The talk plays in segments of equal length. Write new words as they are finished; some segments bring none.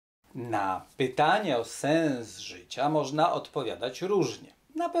Na pytanie o sens życia można odpowiadać różnie.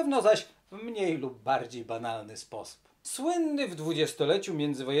 Na pewno zaś w mniej lub bardziej banalny sposób. Słynny w dwudziestoleciu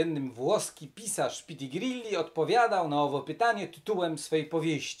międzywojennym włoski pisarz Pitigrilli odpowiadał na owo pytanie tytułem swej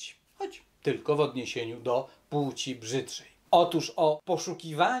powieści, choć tylko w odniesieniu do płci brzydszej. Otóż o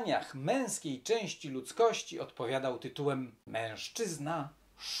poszukiwaniach męskiej części ludzkości odpowiadał tytułem Mężczyzna,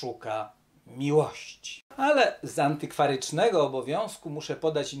 szuka miłości. Ale z antykwarycznego obowiązku muszę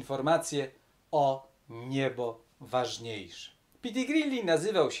podać informację o niebo ważniejsze. Pitigrilli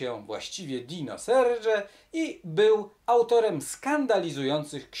nazywał się właściwie Dino Serge i był autorem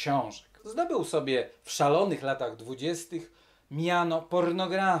skandalizujących książek. Zdobył sobie w szalonych latach 20. miano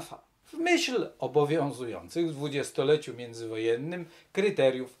pornografa, w myśl obowiązujących w dwudziestoleciu międzywojennym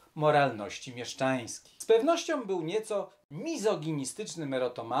kryteriów moralności mieszczańskiej. Z pewnością był nieco mizoginistycznym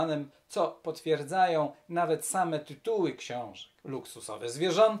erotomanem, co potwierdzają nawet same tytuły książek. Luksusowe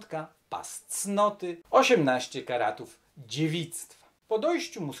zwierzątka, pas cnoty, 18 karatów dziewictwa. Po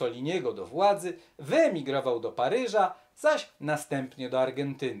dojściu Mussoliniego do władzy wyemigrował do Paryża, zaś następnie do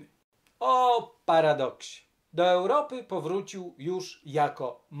Argentyny. O paradoksie! Do Europy powrócił już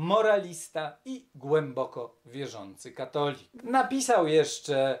jako moralista i głęboko wierzący katolik. Napisał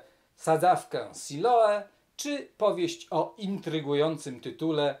jeszcze Sadzawkę Siloe czy powieść o intrygującym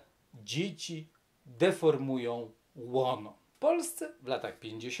tytule Dzieci deformują łono. W Polsce w latach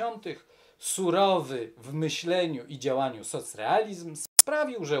 50. surowy w myśleniu i działaniu socrealizm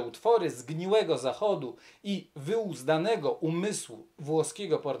sprawił, że utwory zgniłego zachodu i wyuzdanego umysłu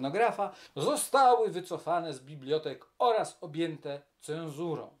włoskiego pornografa zostały wycofane z bibliotek oraz objęte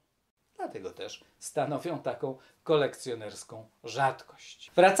cenzurą. Dlatego też stanowią taką kolekcjonerską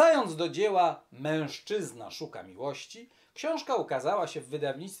rzadkość. Wracając do dzieła Mężczyzna, szuka miłości, książka ukazała się w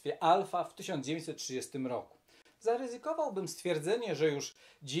wydawnictwie Alfa w 1930 roku. Zaryzykowałbym stwierdzenie, że już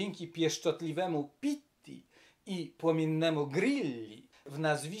dzięki pieszczotliwemu Pitti i płomiennemu Grilli w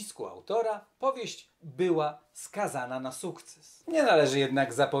nazwisku autora powieść była skazana na sukces. Nie należy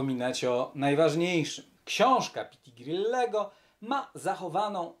jednak zapominać o najważniejszym. Książka Pitigrillego ma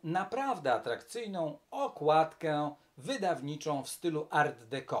zachowaną naprawdę atrakcyjną okładkę wydawniczą w stylu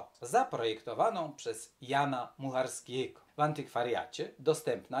art-deco, zaprojektowaną przez Jana Mucharskiego. W antykwariacie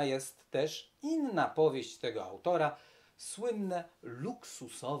dostępna jest też inna powieść tego autora, Słynne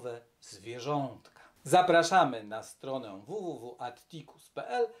luksusowe zwierzątka. Zapraszamy na stronę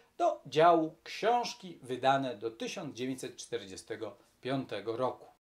www.atticus.pl do działu Książki wydane do 1945 roku.